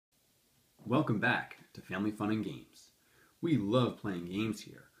Welcome back to Family Fun and Games. We love playing games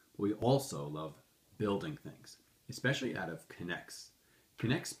here, but we also love building things, especially out of KNEX.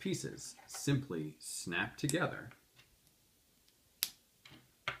 KNEX pieces simply snap together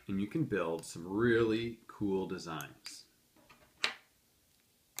and you can build some really cool designs.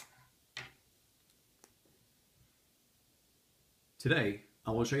 Today,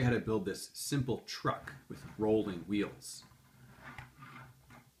 I will show you how to build this simple truck with rolling wheels.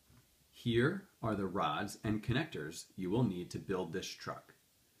 Here are the rods and connectors you will need to build this truck.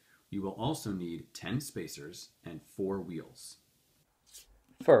 You will also need 10 spacers and 4 wheels.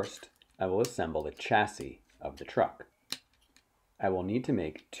 First, I will assemble the chassis of the truck. I will need to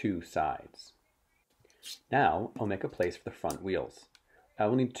make 2 sides. Now, I'll make a place for the front wheels. I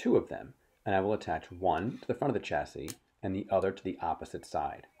will need 2 of them, and I will attach one to the front of the chassis and the other to the opposite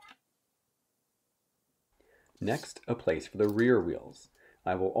side. Next, a place for the rear wheels.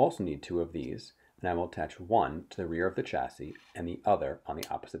 I will also need 2 of these, and I will attach one to the rear of the chassis and the other on the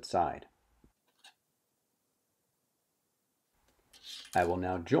opposite side. I will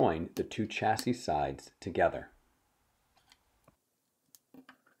now join the 2 chassis sides together.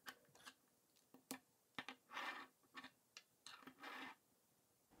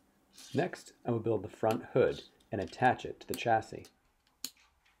 Next, I will build the front hood and attach it to the chassis.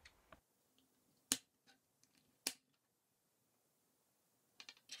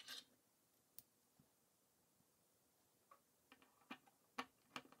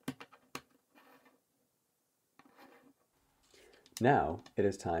 Now it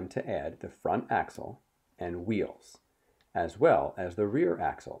is time to add the front axle and wheels, as well as the rear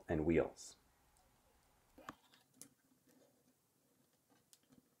axle and wheels.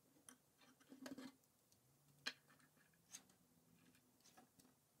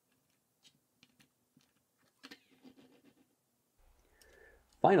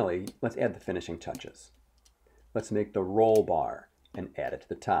 Finally, let's add the finishing touches. Let's make the roll bar and add it to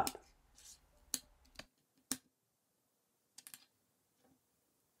the top.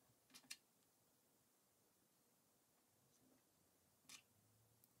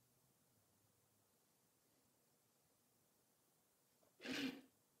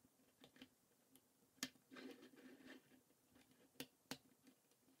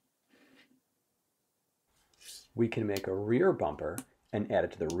 We can make a rear bumper and add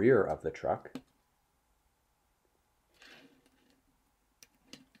it to the rear of the truck.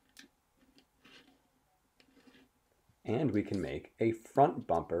 And we can make a front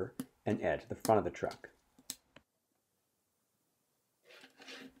bumper and add it to the front of the truck.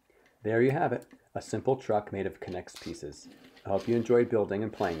 There you have it, a simple truck made of KNEX pieces. I hope you enjoyed building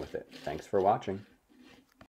and playing with it. Thanks for watching.